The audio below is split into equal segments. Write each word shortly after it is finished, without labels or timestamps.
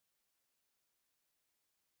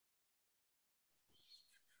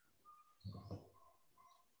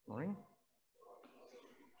Morning.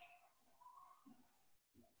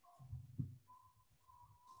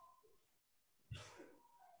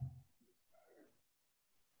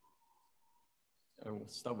 I will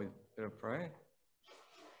start with a bit of prayer.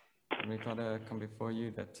 Heavenly Father, I come before you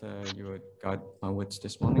that you would guide my words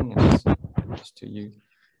this morning and just to you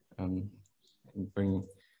and bring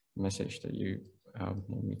the message that you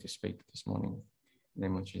want me to speak this morning. In the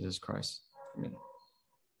name of Jesus Christ. Amen.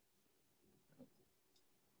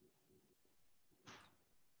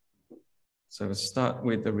 So let's start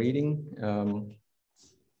with the reading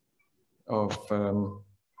of 1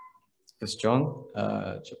 John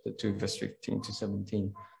chapter 2, verse 15 to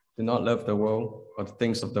 17. Do not love the world or the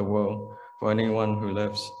things of the world, for anyone who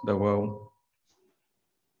loves the world,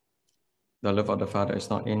 the love of the Father is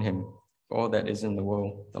not in him. For all that is in the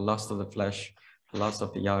world, the lust of the flesh, the lust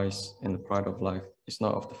of the eyes, and the pride of life is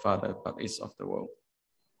not of the Father, but is of the world.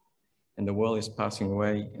 And the world is passing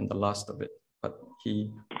away, and the lust of it, but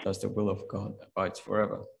he who does the will of God abides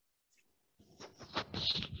forever.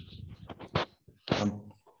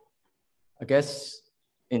 I guess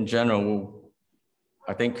in general,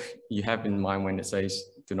 I think you have in mind when it says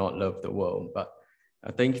do not love the world, but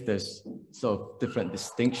I think there's sort of different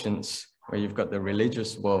distinctions where you've got the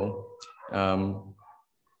religious world. John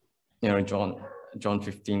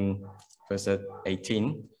 15, verse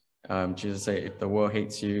 18, Jesus said, if the world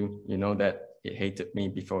hates you, you know that it hated me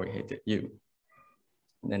before it hated you.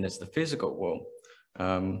 And then there's the physical world.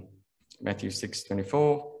 Matthew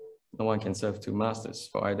 6:24, no one can serve two masters,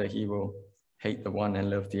 for either he will hate the one and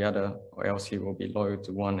love the other, or else he will be loyal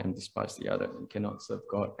to one and despise the other. You cannot serve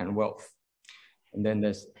God and wealth. And then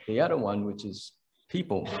there's the other one, which is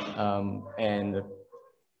people. And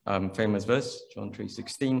the famous verse, John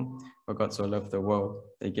 3:16, for God so loved the world,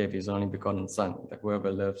 that he gave his only begotten Son, that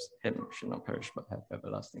whoever loves him should not perish but have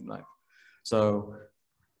everlasting life. So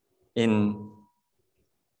in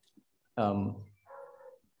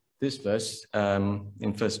this verse,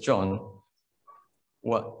 in 1 John,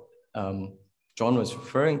 what John was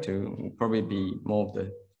referring to will probably be more of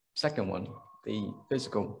the second one, the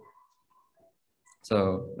physical.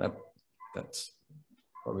 So that's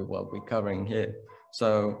probably what we're covering here.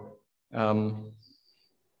 So on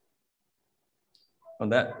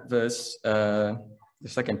that verse, the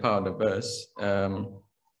second part of the verse,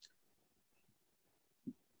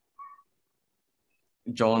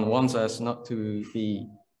 John wants us not to be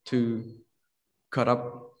too caught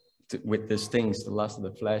up with these things, the lust of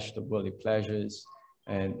the flesh, the worldly pleasures,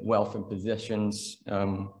 and wealth and possessions,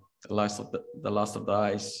 the lust of the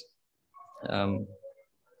eyes. And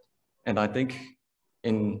I think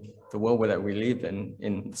in the world that we live in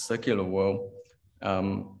the secular world,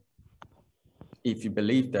 if you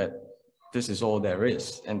believe that this is all there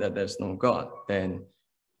is and that there's no God, then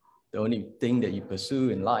the only thing that you pursue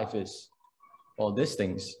in life is all these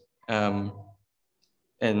things. And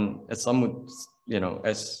as some would,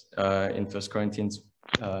 as in 1 Corinthians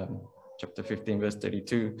chapter 15, verse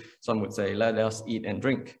 32, some would say, let us eat and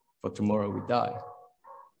drink, for tomorrow we die.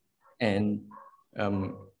 And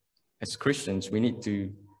as Christians, we need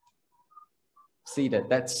to see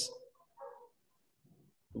that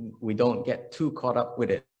we don't get too caught up with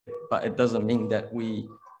it, but it doesn't mean that we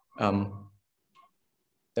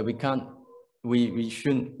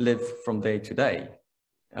shouldn't live from day to day.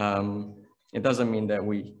 It doesn't mean that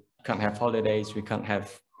we can't have holidays, we can't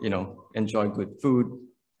have, enjoy good food,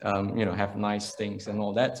 have nice things and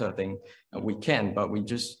all that sort of thing. We can, but we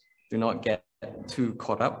just do not get too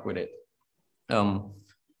caught up with it.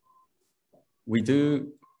 We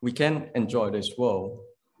can enjoy this world.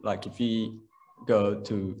 Like if we go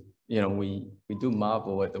to, we do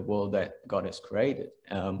marvel at the world that God has created.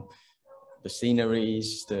 The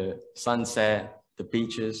sceneries, the sunset, the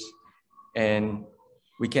beaches, and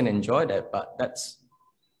we can enjoy that, but that's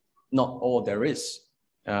not all there is.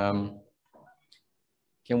 Can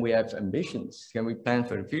we have ambitions? Can we plan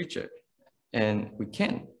for the future? And we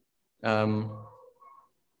can. I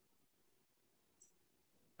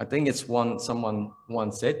think it's someone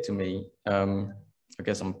once said to me, I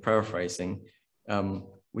guess I'm paraphrasing,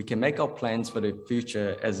 we can make our plans for the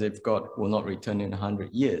future as if God will not return in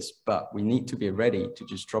 100 years, but we need to be ready to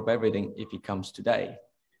just drop everything if he comes today.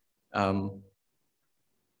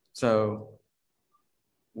 So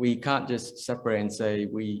we can't just separate and say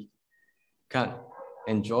we can't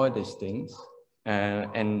enjoy these things.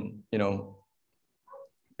 And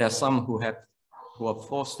there's some who are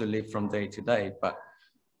forced to live from day to day, but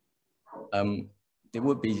it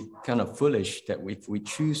would be kind of foolish that if we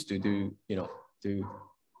choose to do, to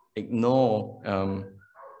ignore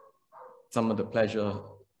some of the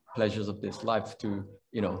pleasures of this life to,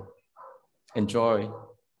 enjoy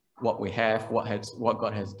what we have, what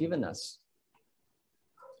God has given us.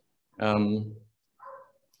 I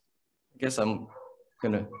guess I'm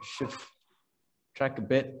gonna shift track a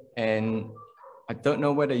bit, and I don't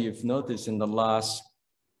know whether you've noticed in the last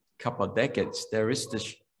couple of decades, there is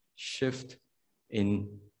this shift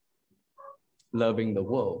in loving the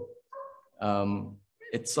world.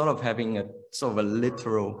 It's sort of having a sort of a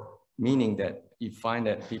literal meaning that you find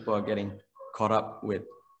that people are getting caught up with,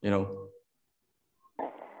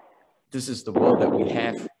 this is the world that we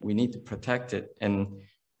have, we need to protect it. And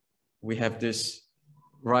we have this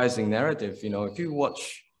rising narrative, if you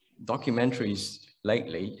watch documentaries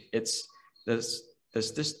lately, there's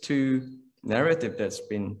this two narrative that's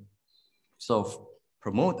been sort of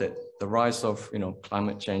promoted, the rise of,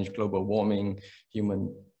 climate change, global warming,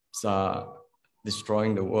 humans are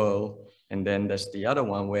destroying the world. And then there's the other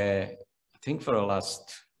one where I think for the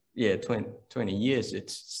last 20 years,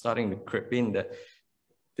 it's starting to creep in that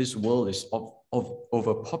this world is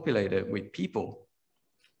overpopulated with people.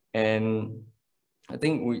 And I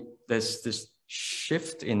think there's this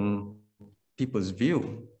shift in people's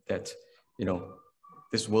view that,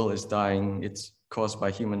 this world is dying, it's caused by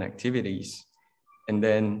human activities. And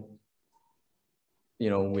then,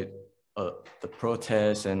 with the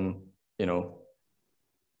protests and,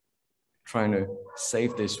 trying to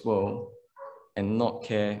save this world and not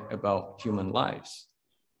care about human lives.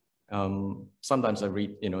 Sometimes I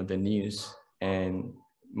read, the news, and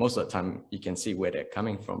most of the time you can see where they're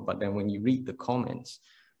coming from. But then when you read the comments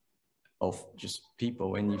of just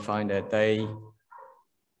people, and you find that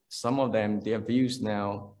some of them, their views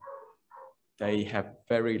now, they have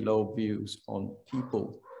very low views on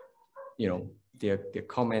people, their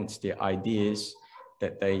comments, their ideas,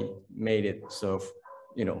 that they made it so,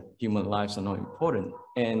 human lives are not important.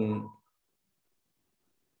 And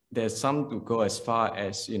there's some who go as far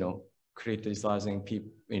as, criticizing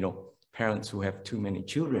people, parents who have too many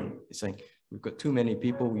children. It's like, we've got too many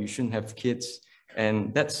people, you shouldn't have kids.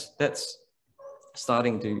 And that's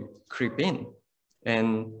starting to creep in.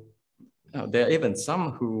 And there are even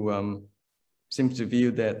some who seem to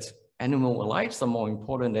view that animal lives are more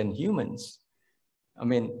important than humans. I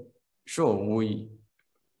mean, sure,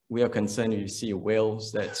 we are concerned if you see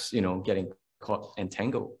whales that's, getting caught and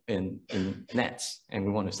tangled in nets, and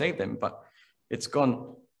we want to save them. But it's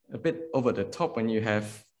gone a bit over the top when you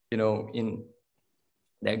have, in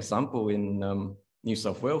the example in New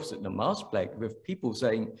South Wales, the mouse plague, with people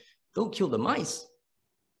saying, don't kill the mice.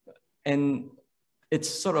 And it's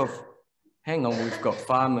sort of, hang on, we've got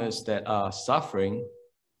farmers that are suffering,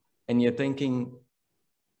 and you're thinking,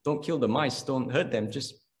 don't kill the mice, don't hurt them,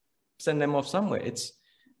 just send them off somewhere.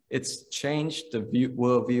 It's changed the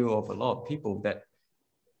worldview of a lot of people, that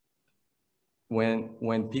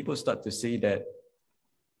when people start to see that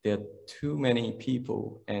there are too many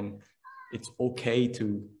people and it's okay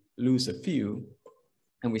to lose a few,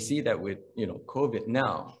 and we see that with, COVID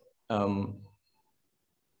now,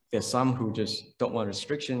 there's some who just don't want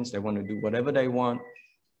restrictions. They want to do whatever they want.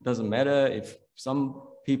 Doesn't matter if some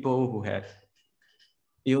people who have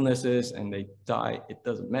illnesses and they die, it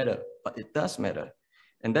doesn't matter, but it does matter.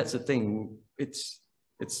 And that's the thing. It's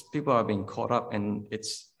people are being caught up, and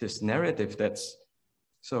it's this narrative that's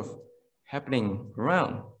sort of happening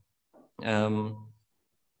around.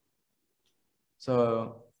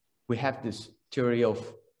 So we have this theory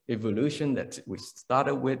of evolution that we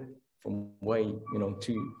started with from way,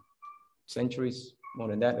 2 centuries, more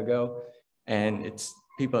than that ago. And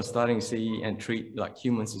people are starting to see and treat like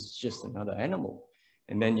humans as just another animal.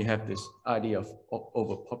 And then you have this idea of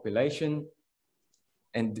overpopulation.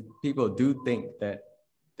 And people do think that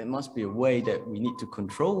there must be a way that we need to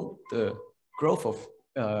control the growth of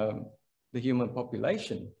the human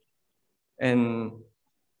population. And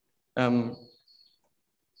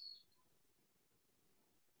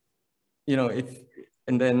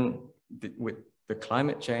with the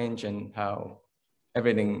climate change and how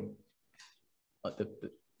everything, the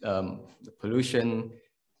pollution,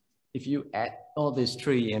 if you add all this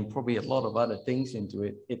tree and probably a lot of other things into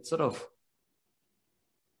it, it sort of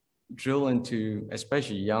drill into,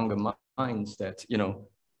 especially younger minds, that,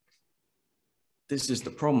 this is the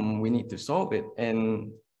problem, we need to solve it.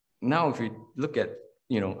 And now if you look at,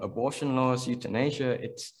 abortion laws, euthanasia,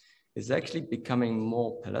 it's actually becoming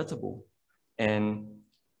more palatable. And,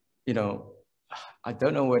 I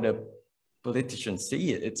don't know whether politicians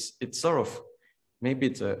see it. It's sort of, maybe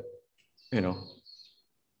it's a,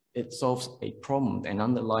 it solves a problem, an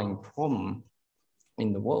underlying problem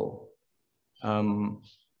in the world.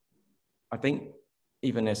 I think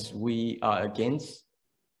even as we are against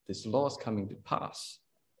these laws coming to pass,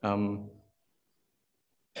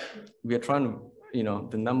 we are trying to you know,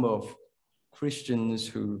 the number of Christians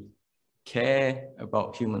who care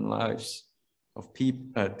about human lives, of people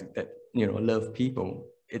that, you know, love people,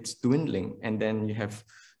 it's dwindling. And then you have,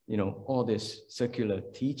 you know, all this secular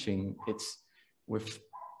teaching, it's with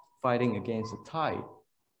fighting against the tide.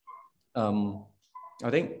 I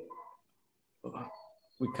think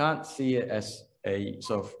we can't see it as a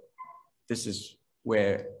sort of, this is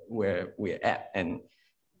where we're at. And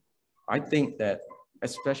I think that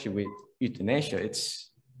especially with euthanasia,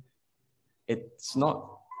 it's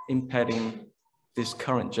not impacting this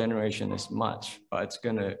current generation as much, but it's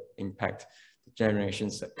going to impact the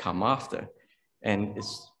generations that come after. And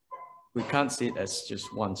we can't see it as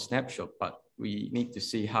just one snapshot, but we need to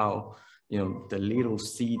see how, you know, the little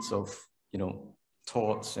seeds of, you know,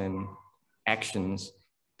 thoughts and actions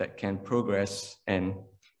that can progress and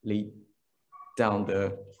lead down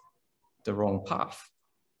the wrong path.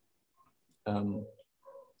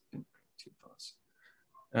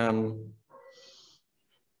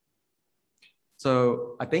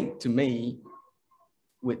 So I think, to me,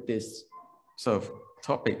 with this sort of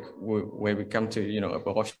topic where we come to, you know,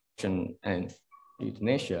 abortion and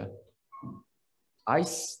euthanasia, I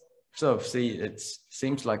sort of see it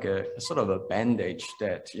seems like a sort of a bandage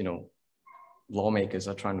that, you know, lawmakers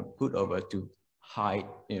are trying to put over to hide,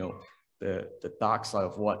 you know, the dark side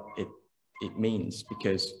of what it means.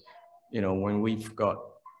 Because, you know, when we've got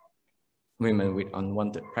women with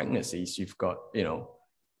unwanted pregnancies, you've got, you know,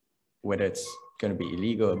 whether it's going to be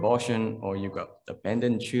illegal abortion, or you've got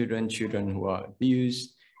abandoned children who are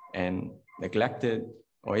abused and neglected,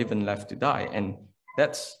 or even left to die. And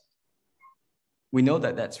we know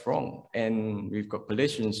that that's wrong. And we've got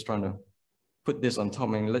politicians trying to put this on top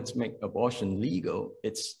and let's make abortion legal.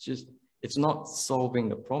 It's not solving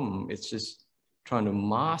the problem. It's just trying to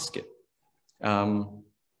mask it.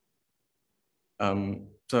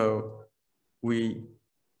 So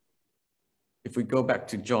if we go back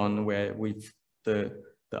to John, where the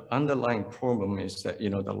underlying problem is that, you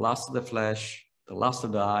know, the lust of the flesh, the lust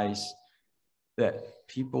of the eyes, that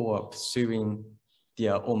people are pursuing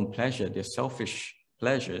their own pleasure, their selfish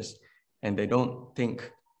pleasures, and they don't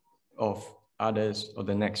think of others or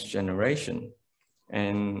the next generation.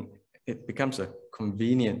 And it becomes a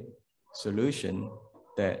convenient solution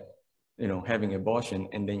that, you know, having abortion,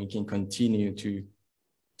 and then you can continue to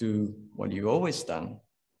do what you've always done.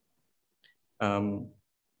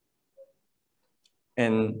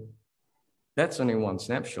 And that's only one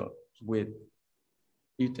snapshot. With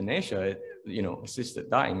euthanasia, you know, assisted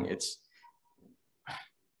dying,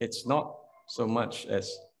 it's not so much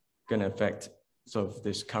as going to affect sort of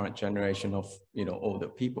this current generation of, you know, older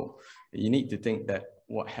people. You need to think that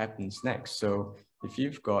what happens next. So if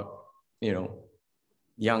you've got, you know,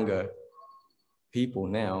 younger people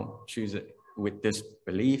now choose it with this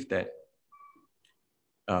belief that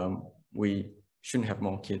we shouldn't have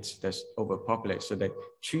more kids, that's overpopulated, so they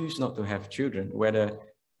choose not to have children, whether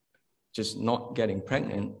just not getting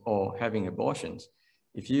pregnant or having abortions.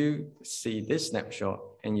 If you see this snapshot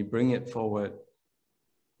and you bring it forward,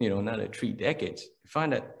 you know, another 3 decades, you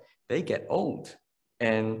find that they get old,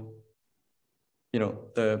 and, you know,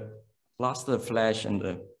 the lust of the flesh and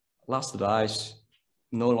the lust of the eyes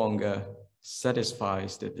no longer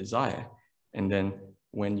satisfies the desire. And then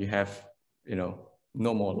when you have, you know,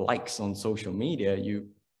 no more likes on social media, you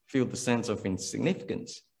feel the sense of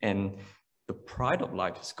insignificance, and the pride of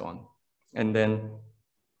life is gone. And then,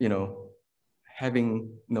 you know,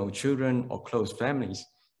 having no children or close families,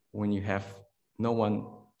 when you have no one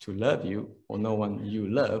to love you or no one you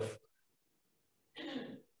love,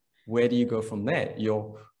 where do you go from there?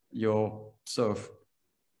 Your sort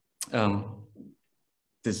of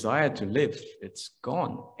desire to live, it's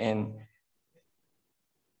gone. And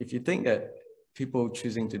if you think that people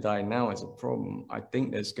choosing to die now is a problem, I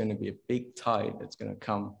think there's going to be a big tide that's going to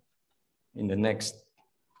come in the next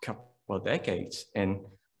couple of decades. And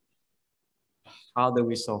how do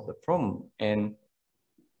we solve the problem? And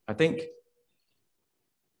I think,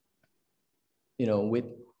 you know,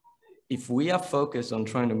 if we are focused on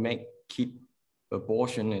trying to keep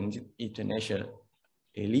abortion and euthanasia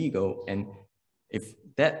illegal, and if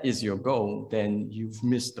that is your goal, then you've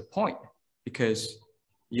missed the point, because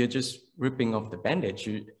you're just ripping off the bandage,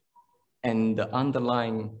 and the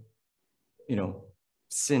underlying, you know,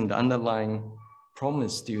 sin, the underlying problem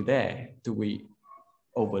is still there. Do we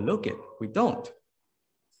overlook it? We don't.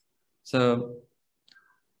 So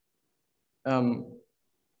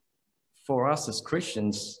for us as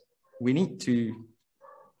Christians, we need to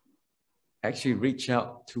actually reach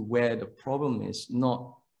out to where the problem is,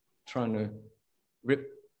 not trying to rip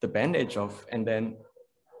the bandage off and then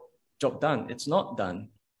job done. It's not done,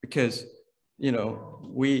 because, you know,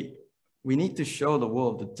 we need to show the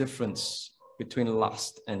world the difference between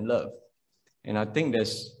lust and love. And I think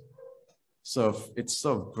it's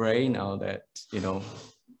so gray now that, you know,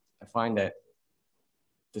 I find that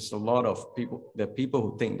there's a lot of people, the people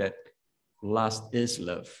who think that lust is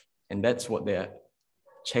love, and that's what they're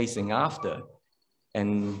chasing after.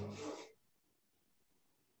 And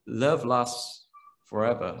love lasts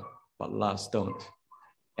forever, but lust don't.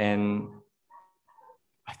 And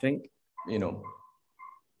I think, you know,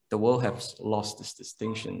 the world has lost this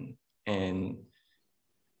distinction. And,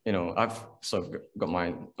 you know, I've sort of got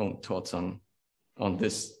my own thoughts on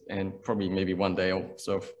this, and probably maybe one day I'll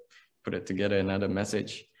sort of put it together another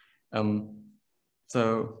message.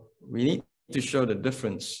 So we need to show the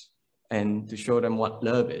difference and to show them what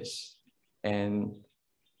love is, and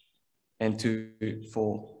to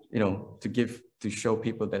show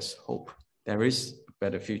people there's hope. There is a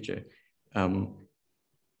better future.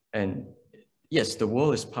 And yes, the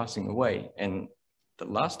world is passing away and the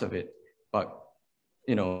last of it, but,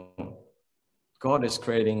 you know, God is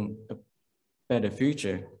creating a better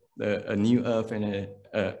future, a new earth and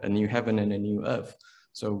a new heaven and a new earth.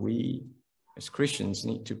 So we as Christians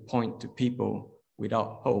need to point to people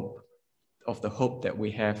without hope of the hope that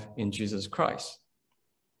we have in Jesus Christ.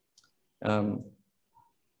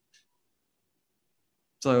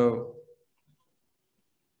 So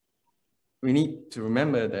we need to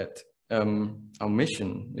remember that our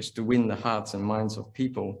mission is to win the hearts and minds of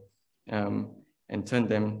people, and turn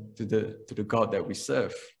them to the God that we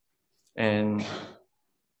serve. And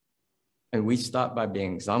we start by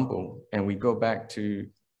being example, and we go back to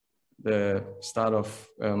the start of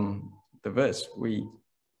the verse. We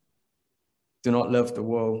do not love the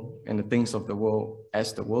world and the things of the world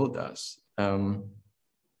as the world does.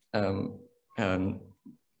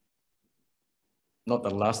 Not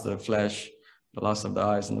the lust of the flesh, the lust of the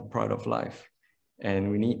eyes, and the pride of life.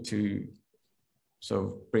 And we need to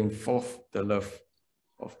bring forth the love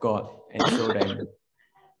of God and show them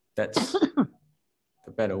that's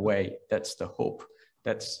the better way, that's the hope,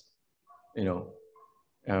 that's, you know,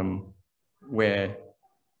 where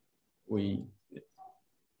we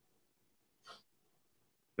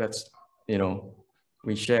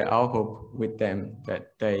share our hope with them,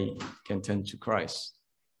 that they can turn to Christ.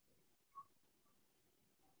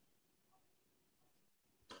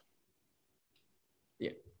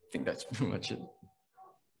 Yeah, I think that's pretty much it.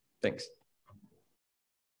 Thanks.